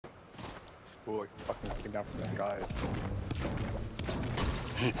Ooh, like fucking came down from the sky.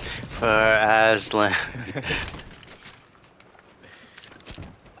 For Aslan.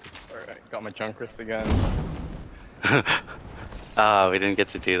 Alright, got my Junkers again. Oh, we didn't get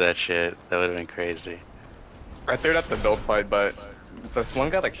to do that shit. That would have been crazy. I threw it at the build fight, but this one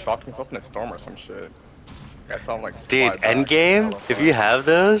guy like shocked himself in a storm or some shit. I saw him like Dude, fly back. endgame? If you have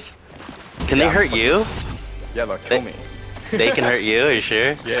those, can they hurt you? Yeah, they'll kill me. They can hurt you, are you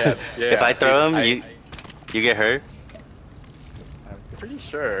sure? Yeah, yeah. If I throw Dude, them, you get hurt? I'm pretty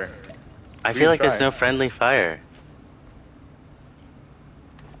sure. I feel like there's no friendly fire.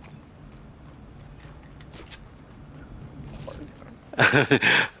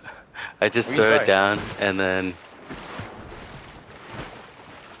 I just throw it down and then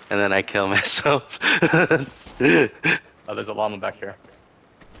I kill myself. Oh, there's a llama back here.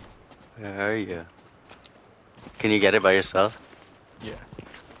 Where are you? Can you get it by yourself? Yeah.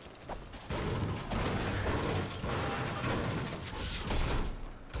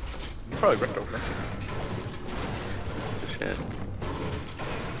 You probably ripped over. Shit.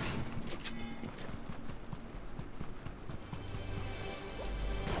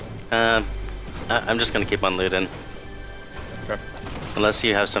 I'm just gonna keep on looting. Okay. Unless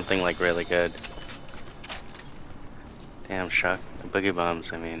you have something like really good. Damn, shock. Boogie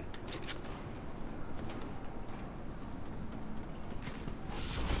bombs, I mean.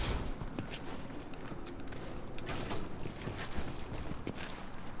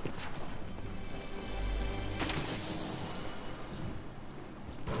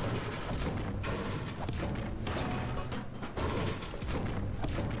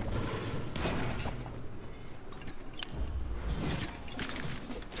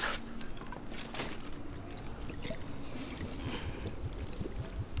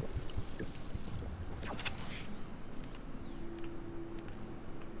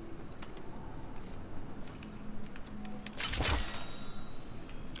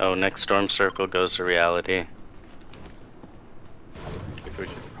 Oh, next storm circle goes to reality. Guess we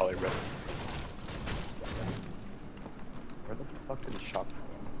should probably rip. Where the fuck did the shots go?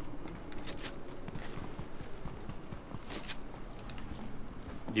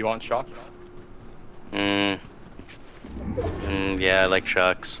 Do you want shocks? Yeah, I like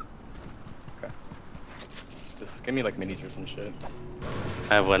shocks. Okay. Just give me like minis or some shit.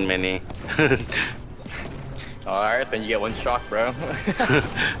 I have one mini. Alright, then you get one shock, bro.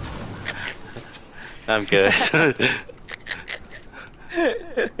 I'm good.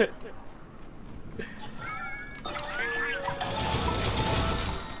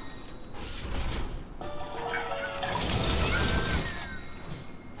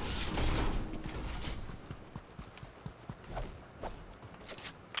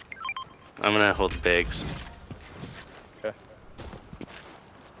 I'm gonna hold bigs. Okay.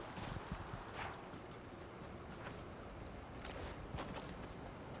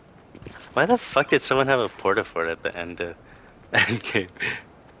 Why the fuck did someone have a porta-fort at the end of endgame?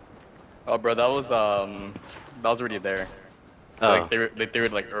 Oh, bro, that was already there. Oh. Like they threw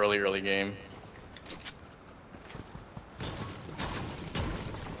it like early game.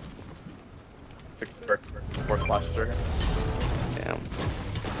 Four splashes right here. Damn.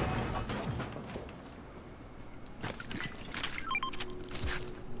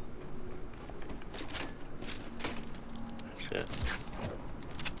 Shit.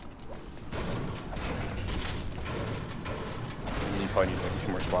 You probably need like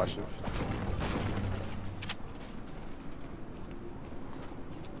 2 more splashes.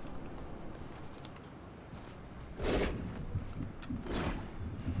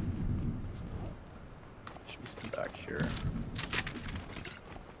 Should be some back here.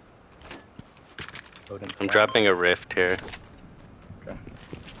 I'm dropping a rift here. Okay.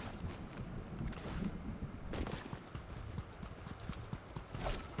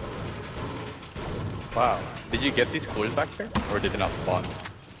 Wow. Did you get these coolers back there? Or did they not spawn?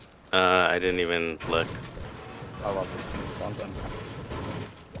 I didn't even look. I love these spawns then.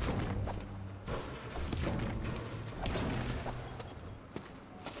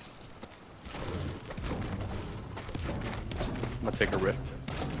 I'm gonna take a rift.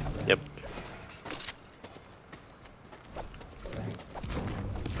 Yep.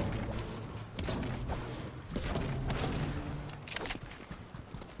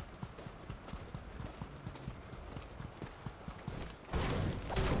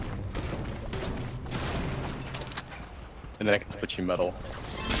 And then I can put you metal.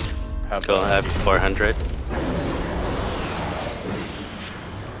 Go have 400.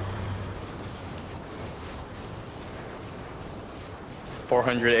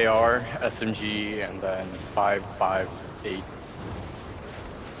 .400 AR, SMG, and then 5.58.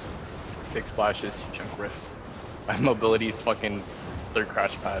 big splashes, junk riffs. My mobility is fucking 3rd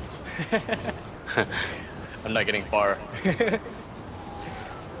crash pads. I'm not getting far.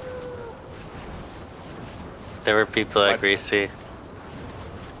 There were people at What? Greasy.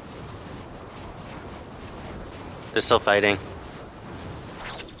 They're still fighting.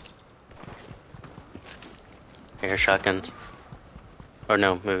 I hear shotguns. Or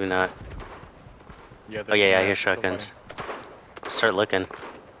no, maybe not. Yeah, Oh yeah, I hear still shotguns. fighting. Start looking.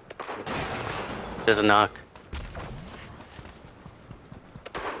 There's a knock.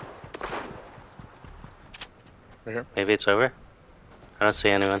 Right here. Maybe it's over? I don't see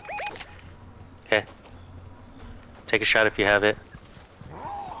anyone. Okay. Take a shot if you have it.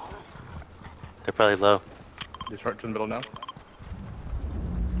 They're probably low. Just right to the middle now.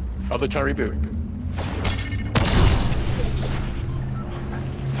 Oh, they're trying to reboot.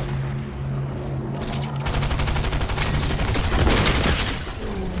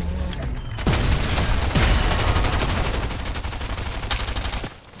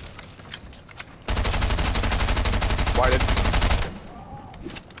 Why did...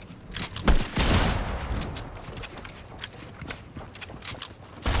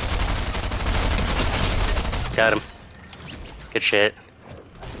 Got him. Good shit.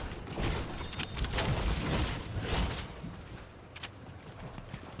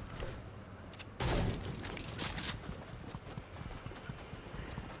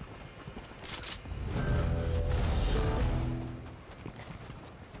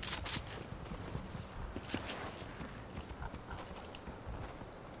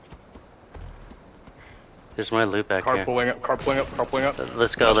 There's more loot back Car here. pulling up, car pulling up, car pulling up.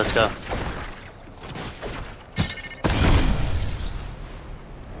 Let's go, let's go.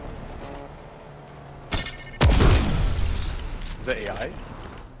 Is that AI?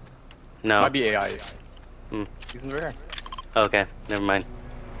 No. Might be AI. Hmm. He's in the rear. Okay, never mind.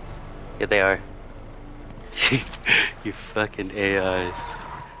 Yeah, they are. You fucking AIs.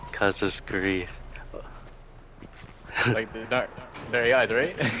 Cause us grief. Like, they're not... They're AIs,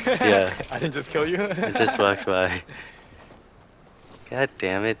 right? Yeah. I didn't just kill you? I just walked by. God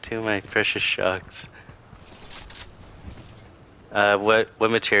damn it, two of my precious shocks. What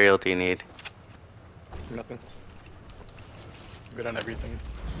material do you need? Nothing. Good on everything.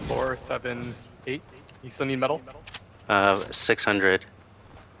 4, 7, 8. You still need metal? 600.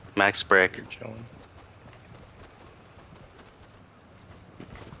 Max brick. You're chilling.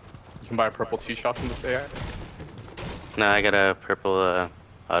 You can buy a purple 2 shot from this AI. No, I got a purple,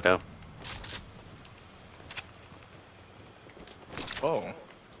 auto. Oh.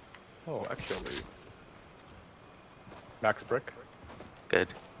 Oh, actually. Max brick. Good.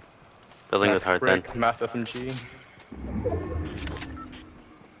 Building Max with hard brick, then. Mass SMG.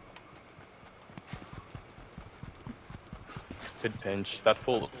 Good pinch. That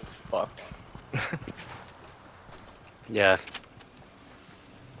full is fucked. Yeah.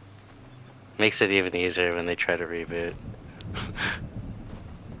 Makes it even easier when they try to reboot.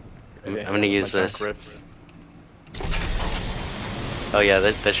 I'm gonna use My this. junk rips. Oh yeah,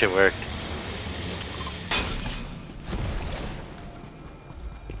 that should work.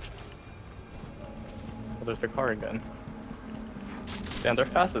 Oh, there's the car again. Damn, they're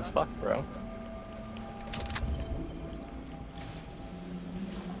fast as fuck, bro.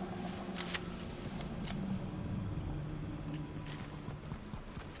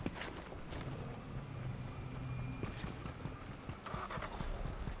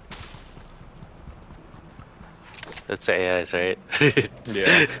 That's the AIs, right?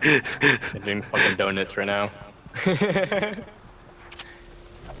 Yeah. They're doing fucking donuts right now.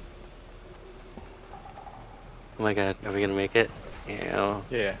 Oh my god, are we gonna make it? Yeah.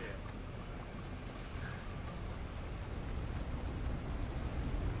 Yeah.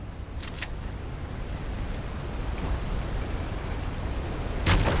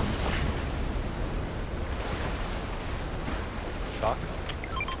 Shocks?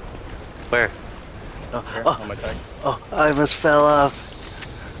 Where? Oh, Here, oh, on my tag. oh, I almost fell off.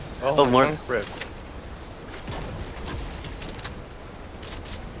 Oh, Oh, more. junk rip.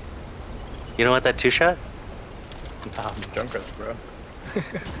 You know what, that 2-shot? Ah, junk rips, bro.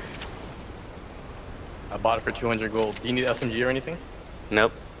 I bought it for 200 gold. Do you need SMG or anything?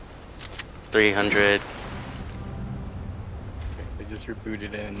 Nope. 300. They just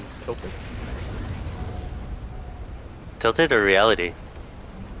rebooted in Tilted. Tilted or reality?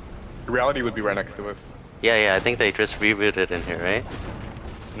 Reality would be right next to us. Yeah, I think they just rebooted in here, right?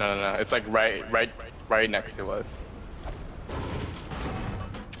 No. It's like right next to us.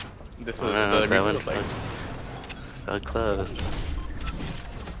 This was Oh, the that one reboot, like, felt close.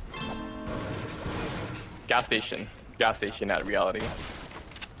 gas station at Reality.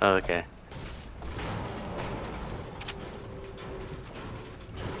 Oh, okay.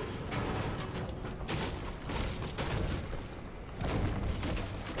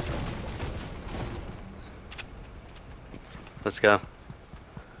 Let's go.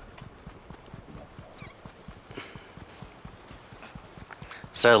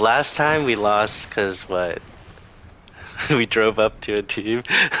 So last time we lost because what? We drove up to a team.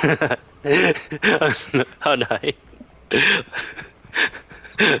 How nice. Yeah,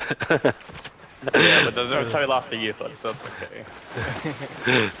 but that's how we lost the youth, so it's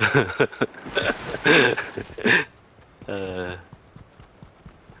okay.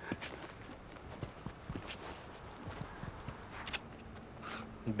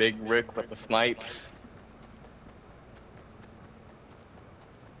 Big Rick with the snipes.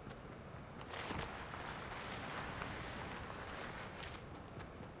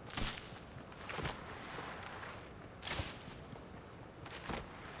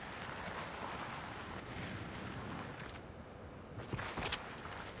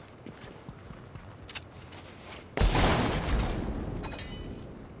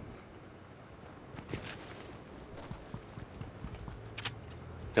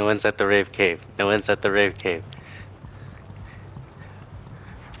 No one's at the rave cave. No one's at the rave cave.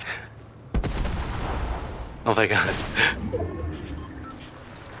 Oh my god.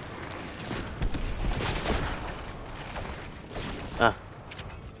 Ah.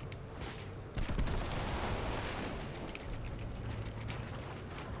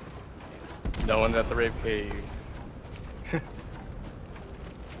 No one's at the rave cave.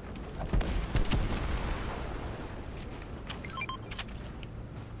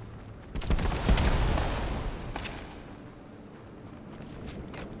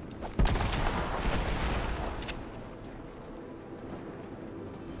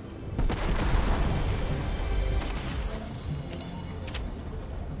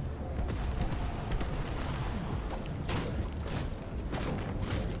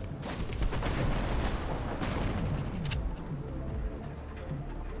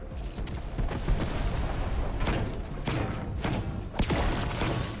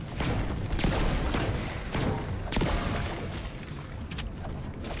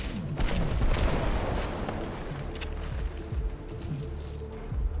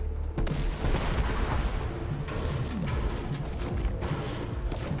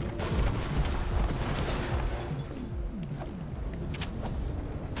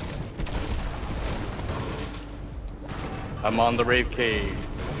 I'm on the rave cave.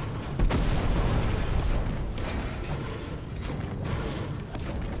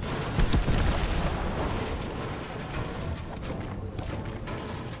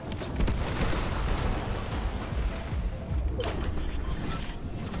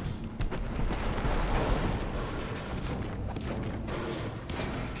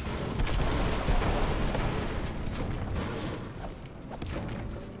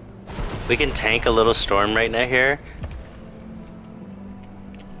 We can tank a little storm right now here.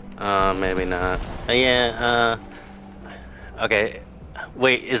 Maybe not. Yeah, okay.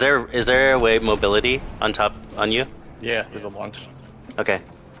 Wait, is there a way mobility on top on you? Yeah, there's a launch. Okay.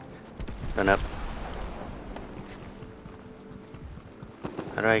 Run up.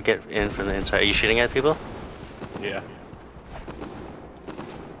 How do I get in from the inside? Are you shooting at people? Yeah.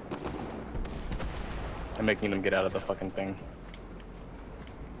 I'm making them get out of the fucking thing.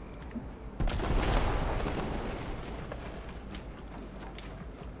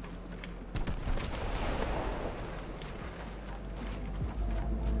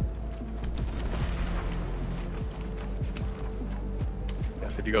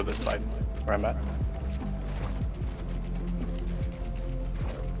 Yes, if you go this side, where I'm at.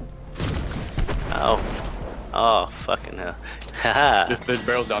 Oh. Oh, fucking hell. Haha. There's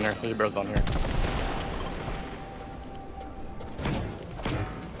barrels down here. There's barrels down here.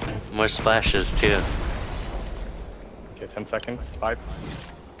 More splashes too. Okay, 10 seconds. 5.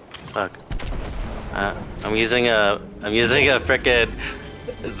 Fuck. I'm using a frickin'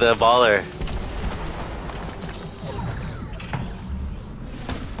 the baller.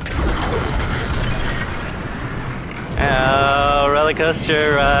 Oh, roller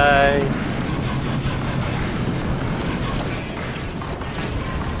coaster ride.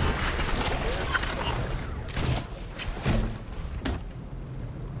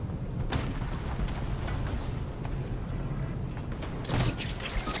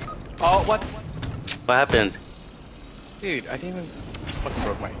 Oh, what? What happened? Dude, I didn't even fucking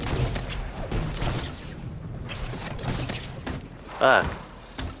broke my. Fuck.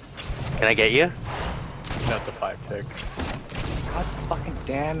 Can I get you? That's a 5 tick. God fucking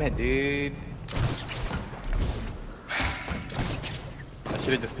damn it, dude. I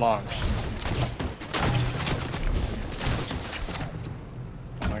should have just launched.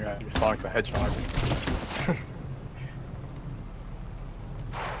 Oh my god, you're slowing the hedgehog.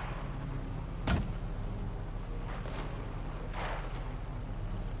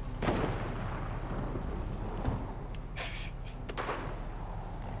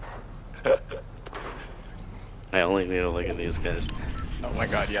 I only need to look at these guys. Oh my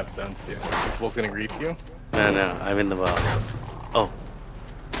god, you have guns too. This wolf's gonna grief you? No, no, I'm in the box. Oh.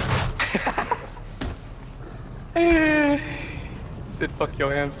 Sid, fuck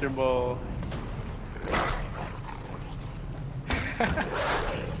your hamster ball.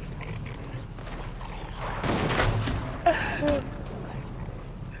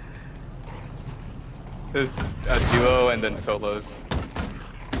 There's a duo and then solos.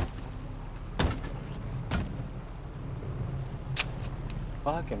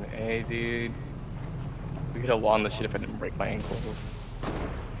 Fucking A, dude. We could have won this shit if I didn't break my ankles.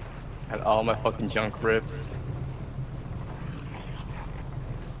 Had all my fucking junk rips.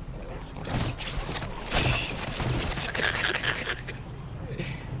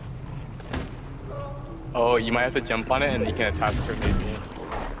 Oh, you might have to jump on it and you can attach her maybe.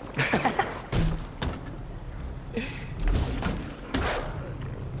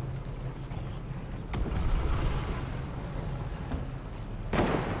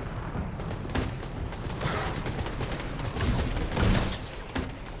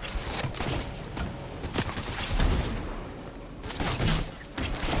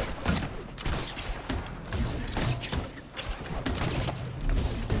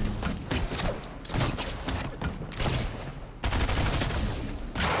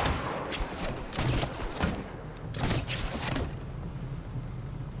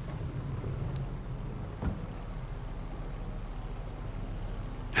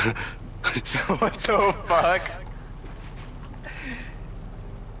 What the fuck?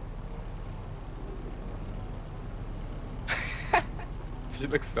 She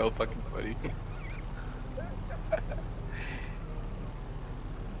looks so fucking funny.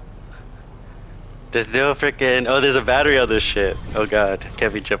 There's no freaking. Oh, there's a battery on this shit. Oh god,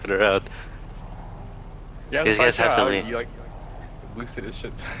 can't be jumping around. Yeah, These guys have to leave. You like boosted his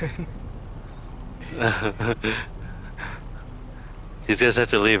shit. These guys have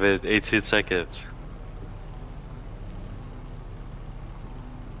to leave in 18 seconds.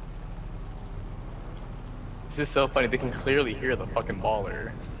 This is so funny, they can clearly hear the fucking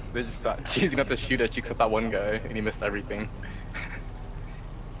baller. They just thought she's gonna have to shoot at you except that one guy, and he missed everything.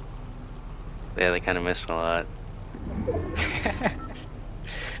 Yeah, they kind of missed a lot.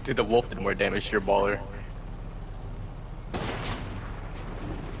 Dude, the wolf did more damage to your baller.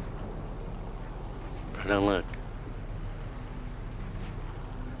 But don't look.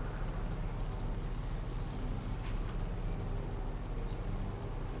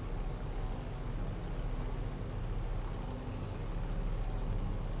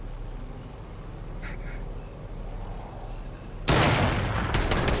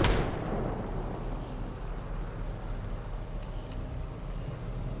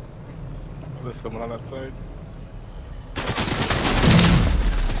 There's someone on that side.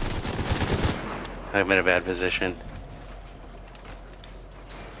 I'm in a bad position.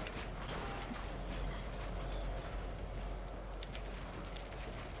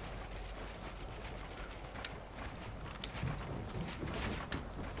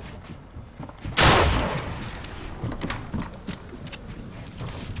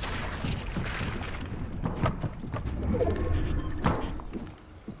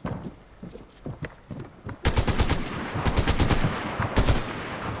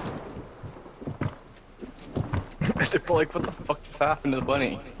 They're like, what the fuck just happened to the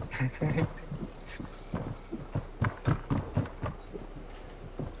bunny?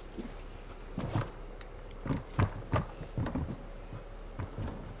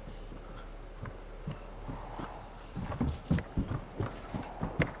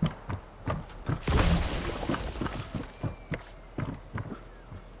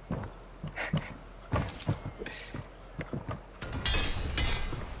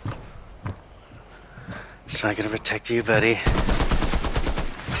 It's not gonna protect you, buddy. I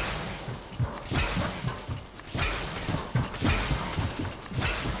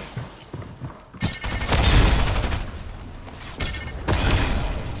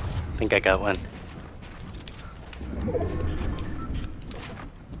think I got one.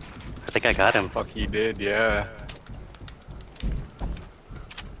 I think I got him. Fuck, he did, yeah.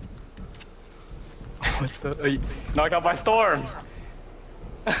 What the? Knocked out by storm!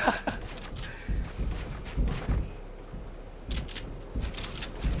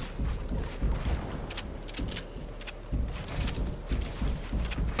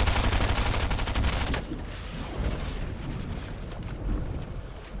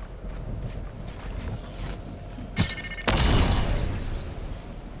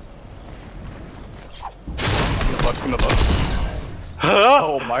 From above.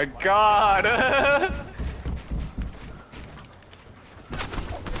 Oh my god!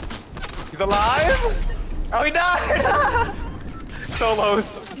 He's alive? Oh, he died! Solo.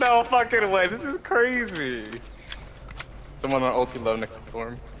 No fucking way. This is crazy. Someone on ulti low next to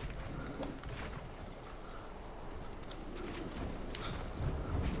Storm.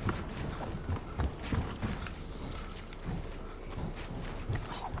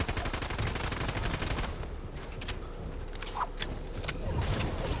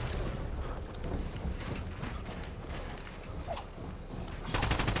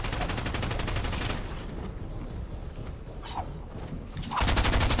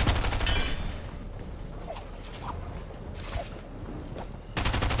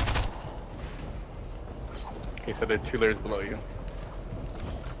 Okay, so there are 2 layers below you.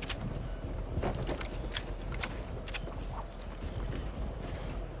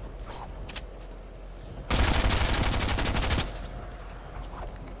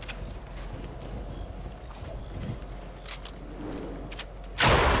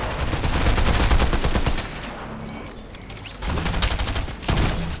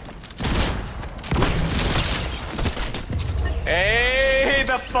 Hey,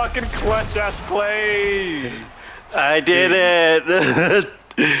 the fucking clutch ass play! I did it!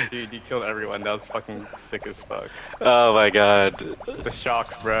 Dude, you killed everyone. That was fucking sick as fuck. Oh my god. The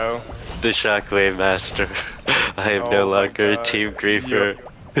shock, bro. The Shockwave Master. I am Oh no my longer God. Team Griefer.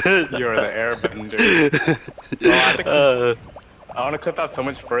 You're the airbender. Oh, I think I want to clip out so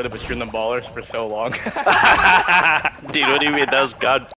much further, but you're in the ballers for so long. Dude, what do you mean? That was God